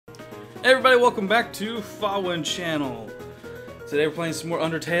Hey everybody, welcome back to Fawin channel. Today we're playing some more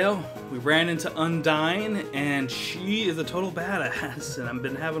Undertale. We ran into Undyne, and she is a total badass, and I've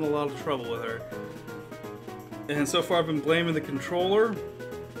been having a lot of trouble with her. And so far I've been blaming the controller,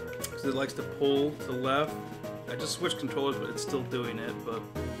 because it likes to pull to the left. I just switched controllers, but it's still doing it, but...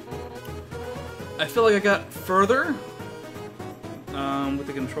 I feel like I got further with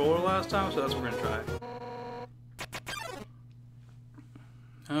the controller last time, so that's what we're going to try.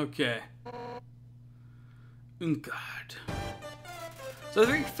 Okay. God. So I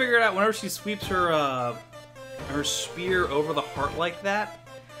think I figured out whenever she sweeps her spear over the heart like that,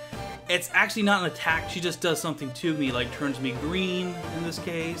 it's actually not an attack. She just does something to me, like turns me green in this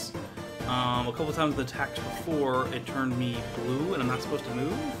case. A couple times the attacks before, it turned me blue, and I'm not supposed to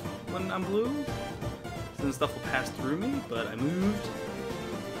move when I'm blue. So then stuff will pass through me, but I moved.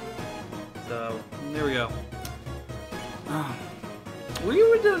 So there we go. We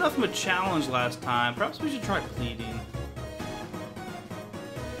did enough of a challenge last time. Perhaps we should try pleading.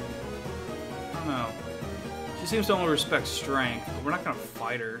 I don't know. She seems to only respect strength, but we're not gonna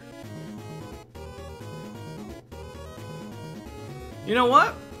fight her. You know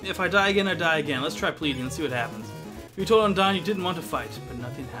what? If I die again, I die again. Let's try pleading. Let's see what happens. You told Undyne you didn't want to fight, but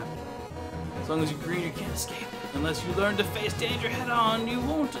nothing happened. As long as you green, you can't escape. Unless you learn to face danger head on, you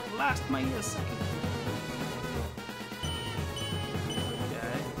won't last my a second.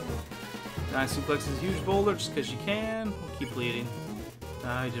 Undyne suplexes a huge boulder just because she can. We'll keep bleeding.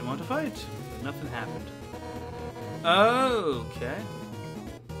 I didn't want to fight, but nothing happened. Okay.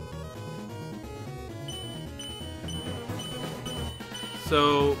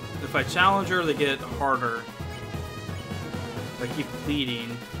 So, if I challenge her, they get harder. If I keep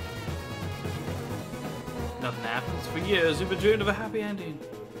bleeding, nothing happens. For years, we've been dreaming of a happy ending.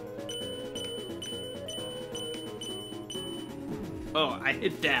 Oh, I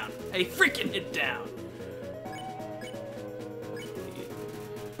hit down. I freaking hit down.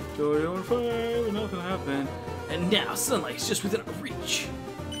 Joy on fire, nothing happened. And now sunlight's just within our reach.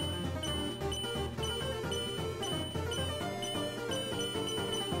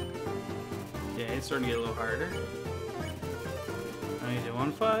 Yeah, it's starting to get a little harder. I didn't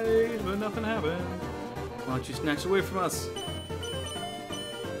want to fight, but nothing happened. Why don't you snatch away from us?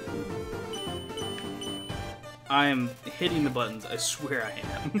 I am hitting the buttons. I swear I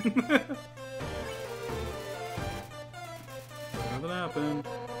am. Nothing happened.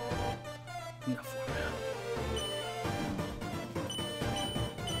 Enough for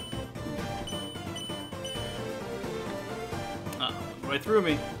now. Uh-oh, right through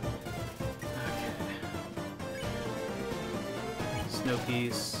me. Okay. Snow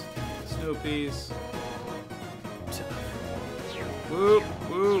piece. Snow piece. Woo!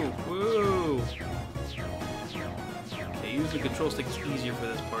 Woo! Woo! Using the control stick is easier for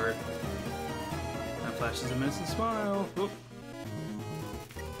this part. That flashes a menacing smile. Whoop.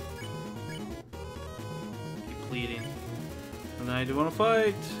 Keep bleeding. And then I do want to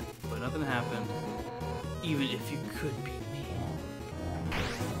fight, but nothing happened. Even if you could beat me.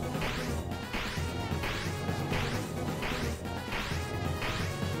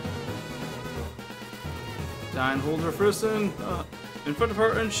 Undyne holds her fist in front of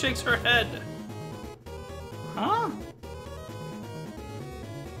her and shakes her head. Huh?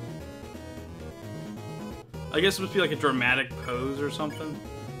 I guess it must be like a dramatic pose or something.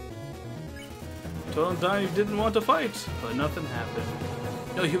 Told Undyne you didn't want to fight, but nothing happened.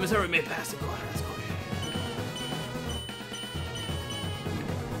 No humans ever made past the corner. Let's go.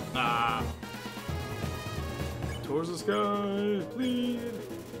 Ah. Towards the sky, please.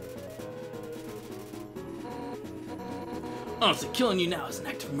 Honestly, killing you now is an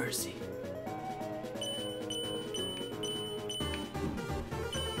act of mercy.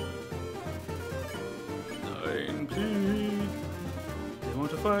 They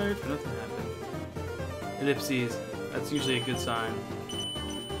want to fight, but nothing happened. Ellipses, that's usually a good sign.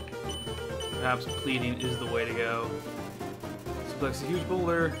 Perhaps pleading is the way to go. Suplex a huge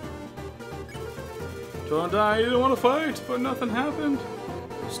boulder. Don't die, you don't want to fight, but nothing happened.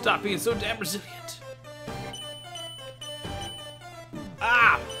 Stop being so damn resilient.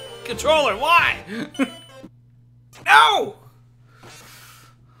 Ah! Controller, why? No!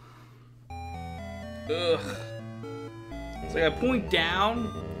 Ugh. It's like I point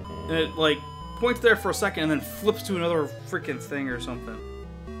down, and it like points there for a second, and then flips to another freaking thing or something.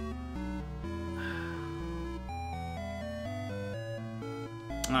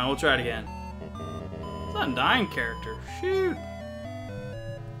 Alright, we'll try it again. It's not an Undyne character. Shoot.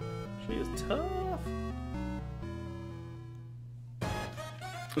 She is tough.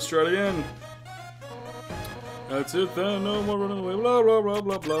 Let's try it again. That's it then, no more running away, blah blah blah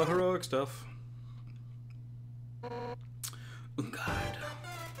blah blah, heroic stuff. Oh god.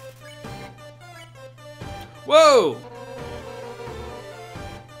 Whoa!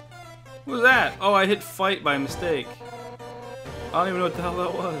 What was that? Oh, I hit fight by mistake. I don't even know what the hell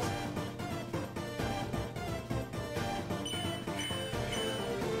that was.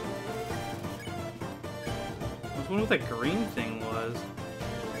 I was wondering what that green thing was.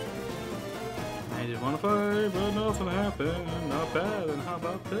 I did want to fight, but nothing happened. Not bad. And how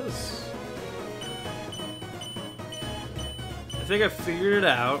about this? I think I figured it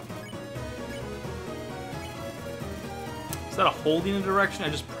out. Is that a holding a direction? I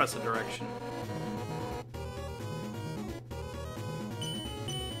just press a direction.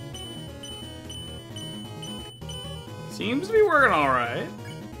 Seems to be working alright.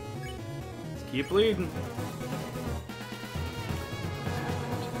 Let's keep bleeding.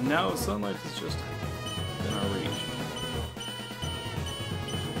 And now sunlight is just in our reach.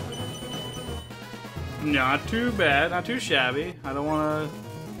 Not too bad, not too shabby. I don't want to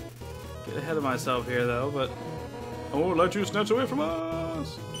get ahead of myself here though, but I won't let you snatch away from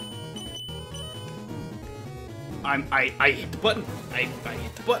us. I hit the button. I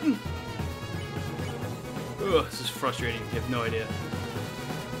hit the button. Ugh, this is frustrating. You have no idea.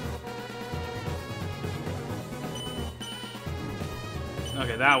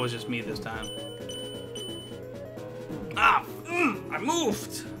 Okay, that was just me this time. Ah! I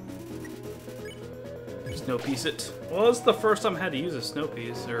moved! Snow piece it. Well, this is the first time I had to use a snow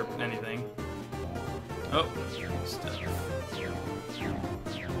piece or anything. Oh, stuff.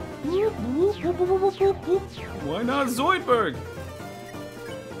 Why not Zoidberg?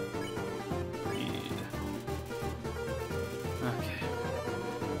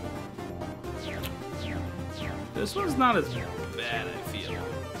 This one's not as bad, I feel.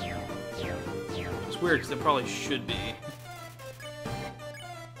 It's weird because it probably should be.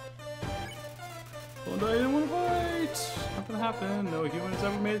 Well, I didn't want to fight. Nothing happened. No human has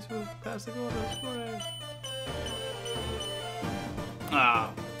ever made it to past the goal.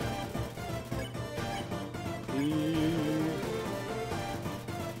 Ah. Please.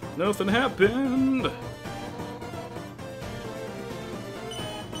 Nothing happened.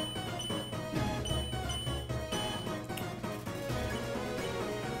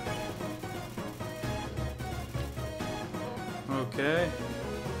 Okay.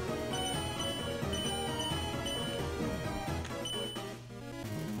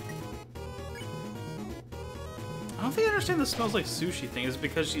 I don't think I understand the smells like sushi thing. Is it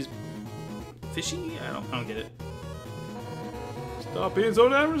because she's fishy? I don't get it. Stop being so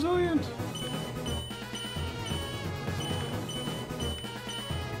damn resilient.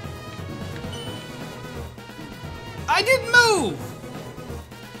 I didn't move!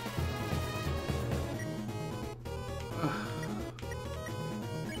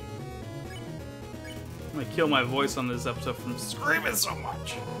 I'm gonna kill my voice on this episode from screaming so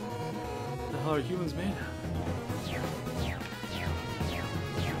much. What the hell are humans made of?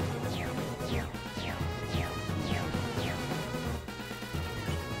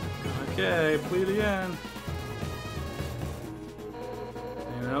 Okay, bleed again.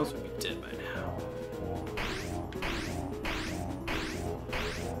 Anyone else would be dead by now.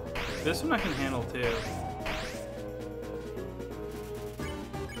 This one I can handle too.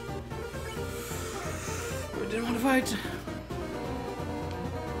 I didn't want to fight.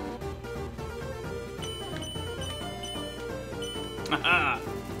 Haha!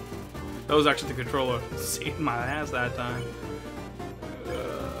 That was actually the controller saved my ass that time. I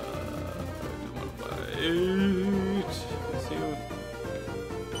didn't want to fight. Let's see what...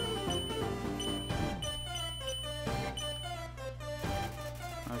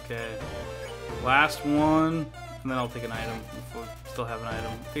 Okay. Last one, and then I'll take an item if we still have an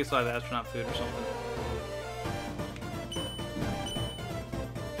item. I think I still have astronaut food or something.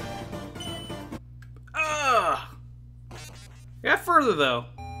 I got further though.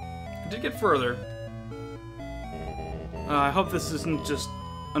 I did get further. I hope this isn't just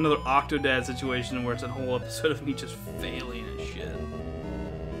another Octodad situation where it's a whole episode of me just failing at shit.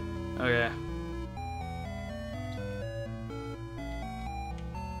 Okay.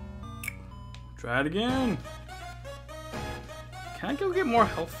 Try it again. Can I go get more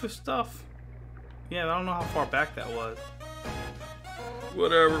health for stuff? Yeah, I don't know how far back that was.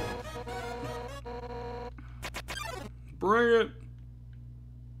 Whatever. Bring it.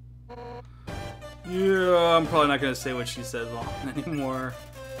 Yeah, I'm probably not gonna say what she said long anymore.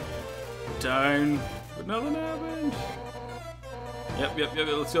 Darn, but nothing happened. Yep.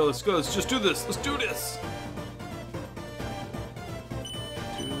 Let's go. Let's just do this. Let's do this.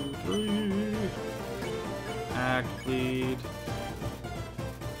 2, 3. back, plead.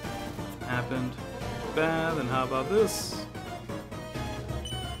 Happened. Bad, and how about this?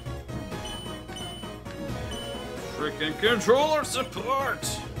 Freaking controller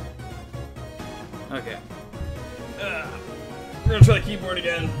support! Okay. We're gonna try the keyboard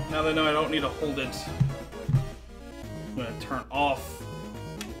again, now that I know I don't need to hold it. I'm gonna turn off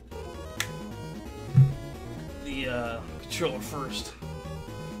the controller first.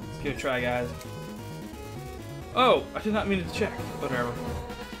 Let's give it a try, guys. Oh, I did not mean to check. Whatever.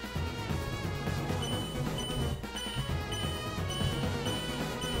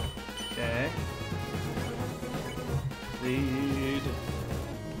 Okay. Lead.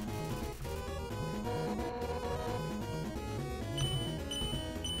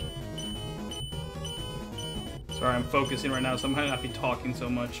 Sorry, I'm focusing right now, so I might not be talking so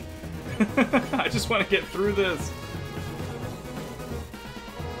much. I just want to get through this.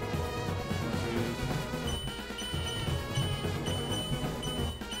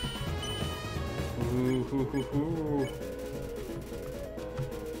 Ooh, hoo, hoo, hoo.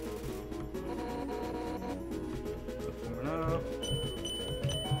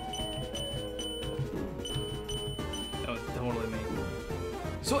 That was totally me.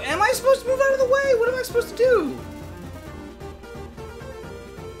 So am I supposed to move out of the way? What am I supposed to do?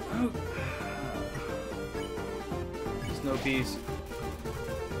 Oh. Snow piece.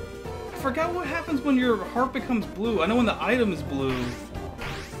 I forgot what happens when your heart becomes blue. I know when the item is blue,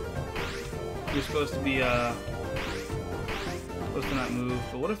 you're supposed to be supposed to not move.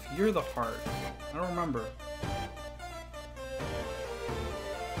 But what if you're the heart? I don't remember.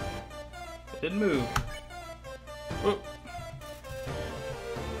 It didn't move. Whoop.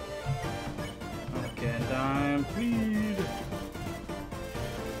 Okay, Undyne, please.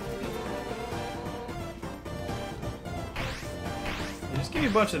 Just give me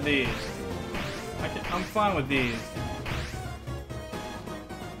a bunch of these. I'm fine with these.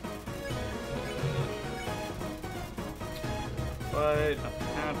 But nothing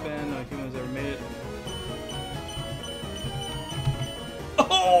happened. No humans ever made it.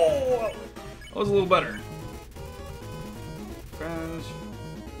 Oh! That was a little better. Friends.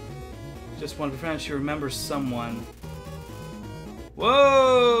 Just one friend. She remembers someone.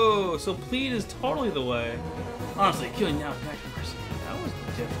 Whoa! So plead is totally the way. Honestly, killing now is actually mercy. That was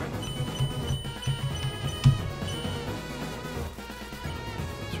different.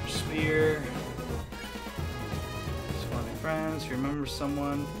 That's her spear. Just want to be friends. She remembers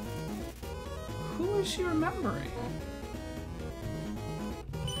someone. Who is she remembering?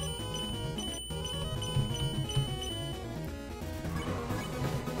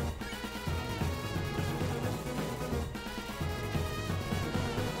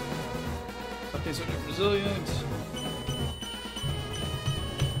 Something so resilient.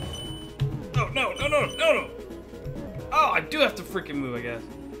 No, no, no, no, no, no! Oh, I do have to freaking move, I guess.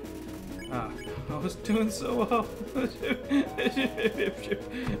 Ah, I was doing so well. I just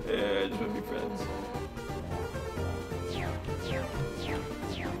want to be friends.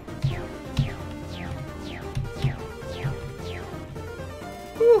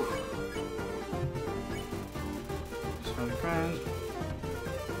 Whew. Just want to be friends.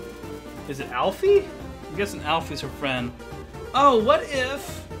 Is it Alfie? I'm guessing Alfie's her friend. Oh, what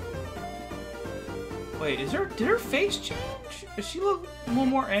if... Wait, did her face change? Does she look a little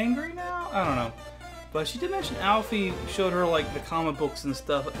more angry now? I don't know. But she did mention Alfie showed her like the comic books and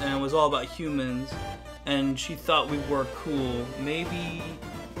stuff, and it was all about humans, and she thought we were cool. Maybe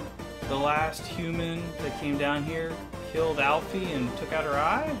the last human that came down here killed Alfie and took out her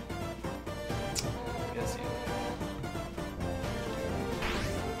eye? I guess yeah.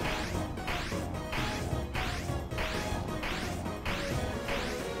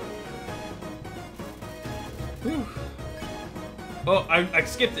 Whew. Oh, I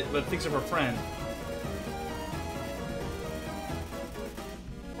skipped it, but thinks of her friend.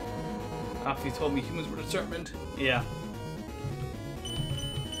 Alfie told me humans were determined. Yeah.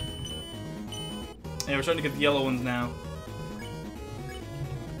 Yeah, we're starting to get the yellow ones now.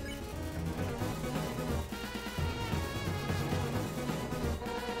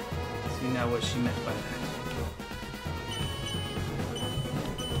 See now what she meant by that.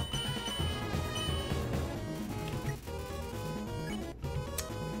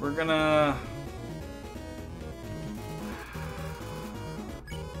 We're gonna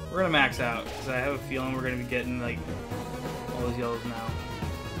max out because I have a feeling we're gonna be getting like all those yellows now.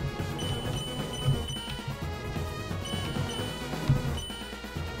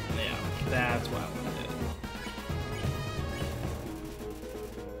 Yeah, that's why I want to do it.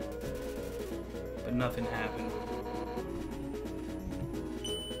 But nothing happened.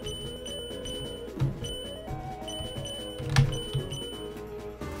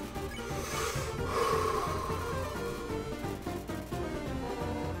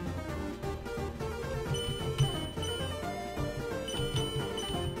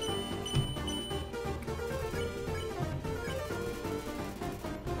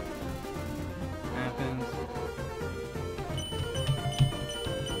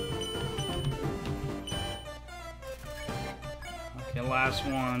 last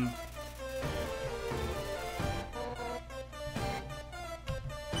one.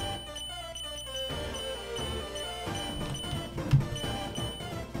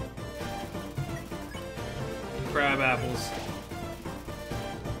 Crab apples.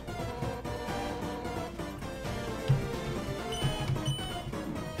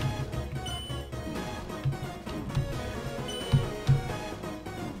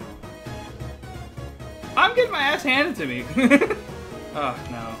 I'm getting my ass handed to me. Oh,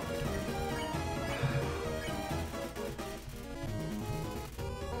 no.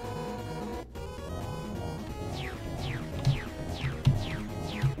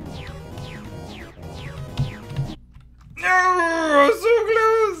 No! So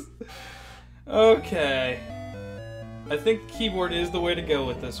close! Okay. I think the keyboard is the way to go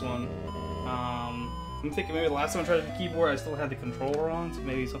with this one. I'm thinking maybe the last time I tried the keyboard, I still had the controller on, so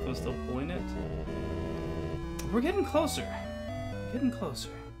maybe something was still pulling it. We're getting closer. Getting closer.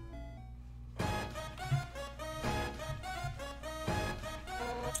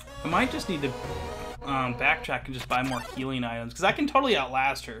 I might just need to backtrack and just buy more healing items, because I can totally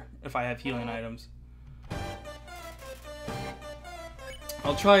outlast her if I have healing items.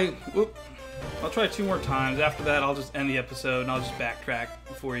 I'll try 2 more times. After that, I'll just end the episode and I'll just backtrack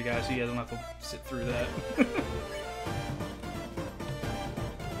for you guys so you guys don't have to sit through that.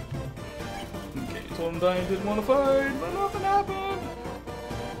 Undyne didn't want to fight, but nothing happened.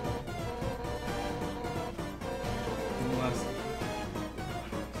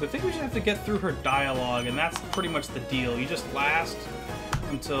 So I think we should have to get through her dialogue, and that's pretty much the deal. You just last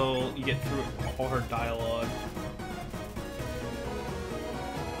until you get through all her dialogue.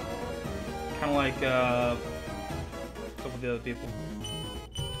 Kind of like a couple of the other people.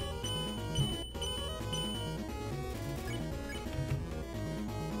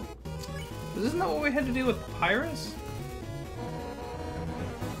 Isn't that what we had to do with Pyrus?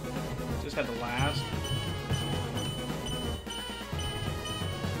 Just had to last.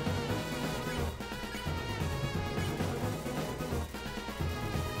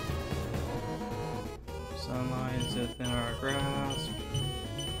 Sunlight is within our grasp.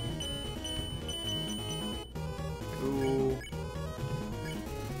 Cool.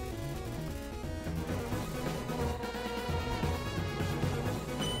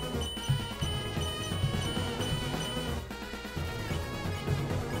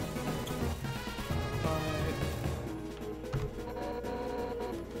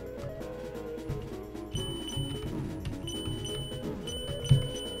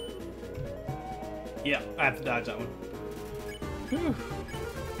 Yeah, I have to dodge that one. Whew.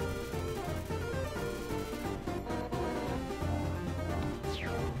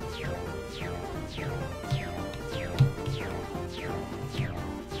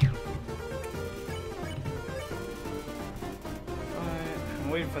 I'm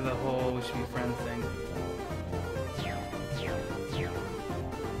waiting for the whole we should be friends thing.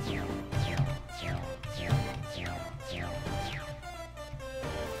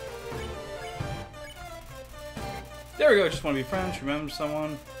 There we go, just want to be friends, remember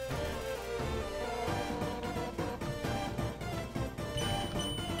someone.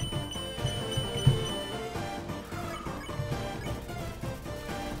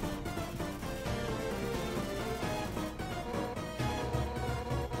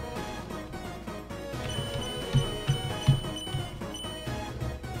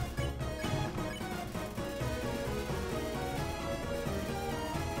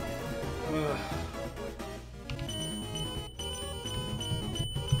 Ugh.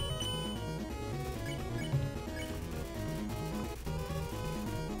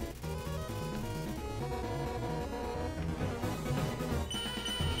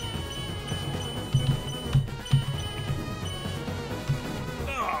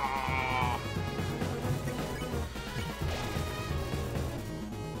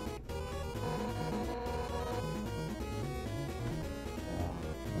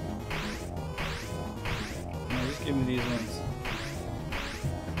 Give me these ones.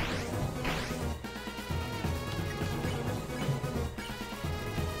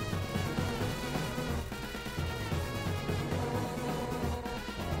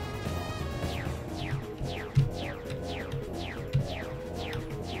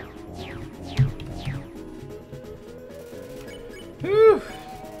 Whew.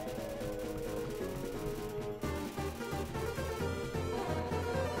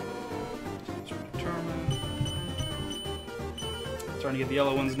 Starting to get the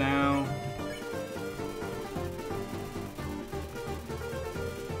yellow ones now.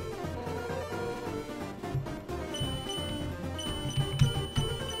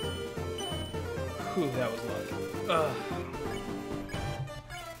 Whew, that was lucky. Ugh.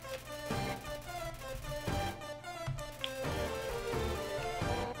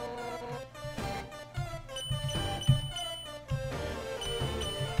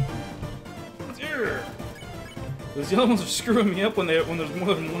 here. Those yellow ones are screwing me up when there's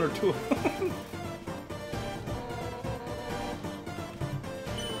more than one or two of them.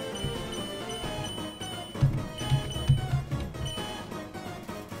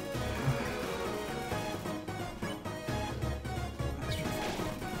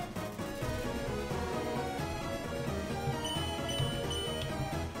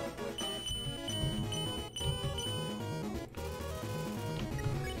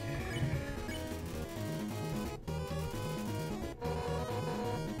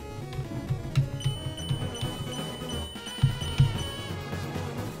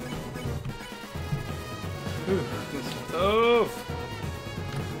 Oh!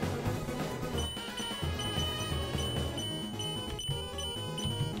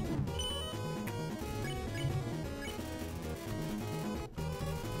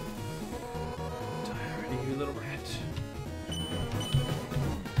 Tired, you little rat.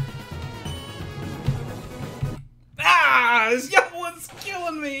 Ah! This young one's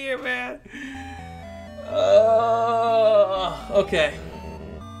killing me here, man! Okay.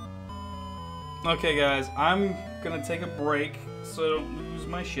 Okay, guys, I'm gonna take a break so I don't lose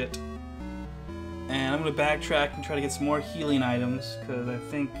my shit. And I'm gonna backtrack and try to get some more healing items, because I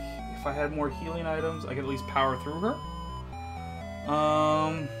think if I had more healing items, I could at least power through her.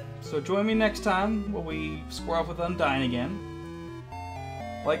 So join me next time when we square off with Undyne again.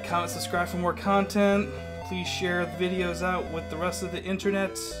 Like, comment, subscribe for more content. Please share the videos out with the rest of the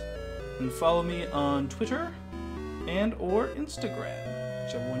internet. And follow me on Twitter and or Instagram,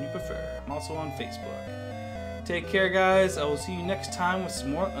 whichever one you prefer. I'm also on Facebook. Take care, guys. I will see you next time with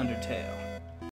some more Undertale.